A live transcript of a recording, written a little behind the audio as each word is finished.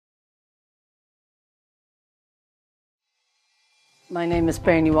My name is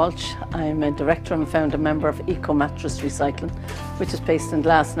Bernie Walsh. I'm a director and founder member of Mattress Recycling, which is based in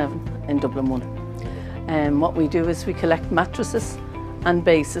Glasnevin in Dublin 1. What we do is we collect mattresses and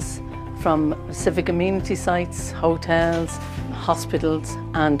bases from civic amenity sites, hotels, hospitals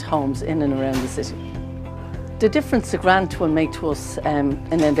and homes in and around the city. The difference the grant will make to us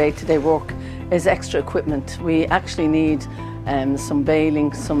in our day-to-day work is extra equipment. We actually need some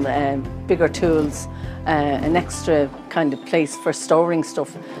baling, some bigger tools, an extra kind of place for storing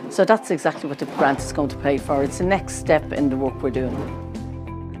stuff. So that's exactly what the grant is going to pay for. It's the next step in the work we're doing.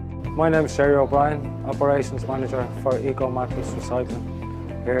 My name is Sherry O'Brien, Operations Manager for Mattress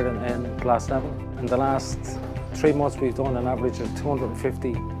Recycling here in Glasnevin. In the last 3 months we've done an average of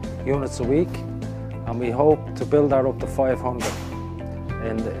 250 units a week, and we hope to build that up to 500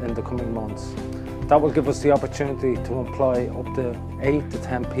 in the coming months. That will give us the opportunity to employ up to 8 to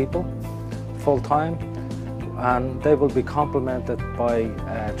 10 people full-time, and they will be complemented by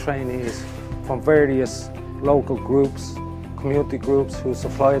trainees from various local groups, community groups who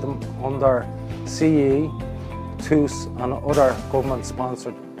supply them under CE, TUS and other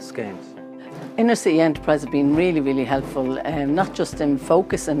government-sponsored schemes. Inner City Enterprise have been really helpful, not just in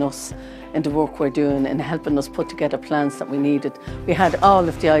focusing us in the work we're doing and helping us put together plans that we needed. We had all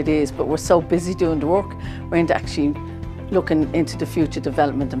of the ideas, but we're so busy doing the work, we're into actually looking into the future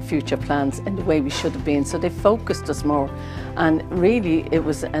development and future plans in the way we should have been. So they focused us more, and really it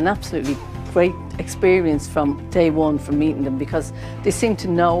was an absolutely great experience from day one from meeting them, because they seem to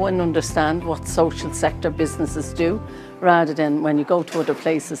know and understand what social sector businesses do, rather than when you go to other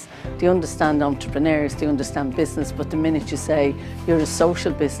places, they understand entrepreneurs, they understand business, but the minute you say you're a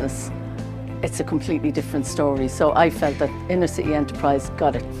social business, it's a completely different story. So I felt that Inner City Enterprise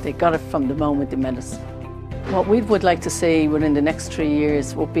got it. They got it from the moment they met us. What we would like to see within the next 3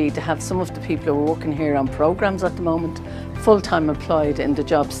 years would be to have some of the people who are working here on programmes at the moment full-time employed in the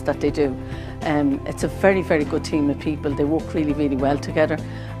jobs that they do. It's a very good team of people. They work really well together,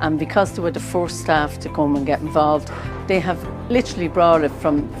 and because they were the first staff to come and get involved, they have literally brought it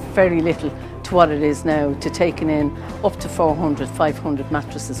from very little to what it is now, to taking in up to 400, 500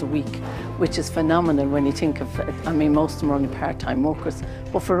 mattresses a week, which is phenomenal when you think of it. I mean, most of them are only part-time workers,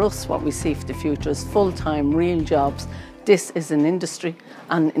 but for us what we see for the future is full-time, real jobs. This is an industry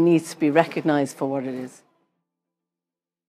and it needs to be recognised for what it is.